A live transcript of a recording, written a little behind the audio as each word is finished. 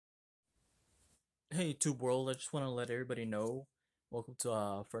Hey, Tube World, I just want to let everybody know. Welcome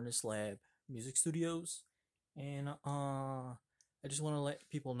to Furnace Lab Music Studios. And I just want to let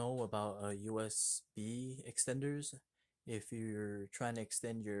people know about USB extenders. If you're trying to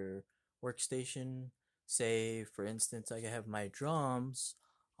extend your workstation, say for instance, I have my drums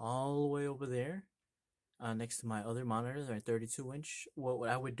all the way over there next to my other monitor, my 32-inch. What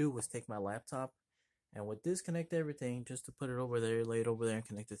I would do was take my laptop and would disconnect everything just to put it over there, lay it over there, and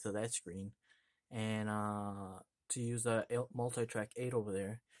connect it to that screen and to use a multi-track 8 over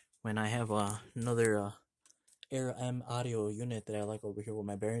there when I have another Air M audio unit that I like over here with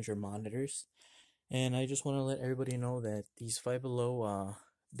my Behringer monitors. And I just want to let everybody know that these Five Below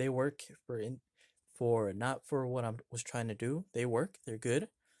they work for not for what I was trying to do. They work, they're good,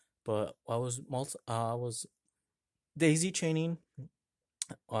 but I was daisy chaining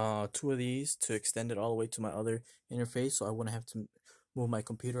two of these to extend it all the way to my other interface, so I wouldn't have to move my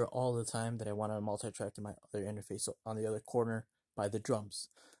computer all the time that I wanted to multi-track to my other interface on the other corner by the drums.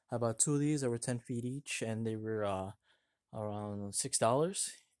 I bought two of these that were 10 feet each, and they were around $6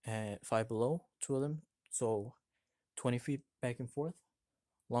 at Five Below, two of them, so 20 feet back and forth.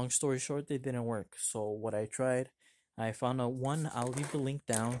 Long story short, they didn't work. So what I tried, I found out one. I'll leave the link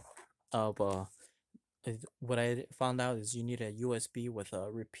down of what I found out is you need a USB with a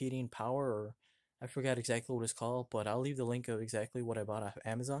repeating power, or I forgot exactly what it's called, but I'll leave the link of exactly what I bought off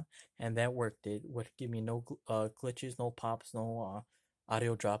Amazon, and that worked. It would give me no glitches, no pops, no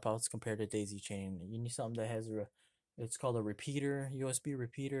audio dropouts compared to daisy chain. You need something that has it's called a repeater, USB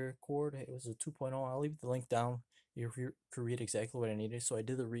repeater cord. It was a 2.0. I'll leave the link down if you could read exactly what I needed. So I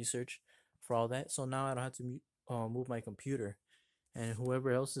did the research for all that. So now I don't have to move my computer. And whoever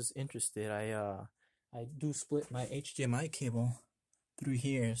else is interested, I do split my HDMI cable through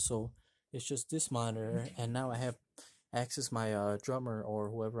here, so it's just this monitor, and now I have access my drummer or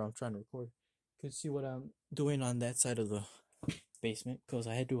whoever I'm trying to record. You can see what I'm doing on that side of the basement because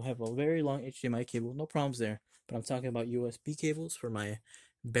I had to have a very long HDMI cable. No problems there, but I'm talking about USB cables for my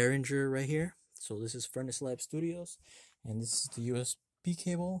Behringer right here. So this is Furnace Lab Studios, and this is the USB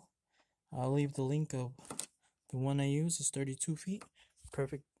cable. I'll leave the link of the one I use is 32 feet,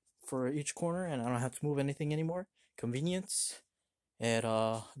 perfect for each corner, and I don't have to move anything anymore. Convenience at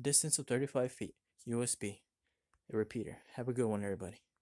a distance of 35 feet. USB, a repeater. Have a good one, everybody.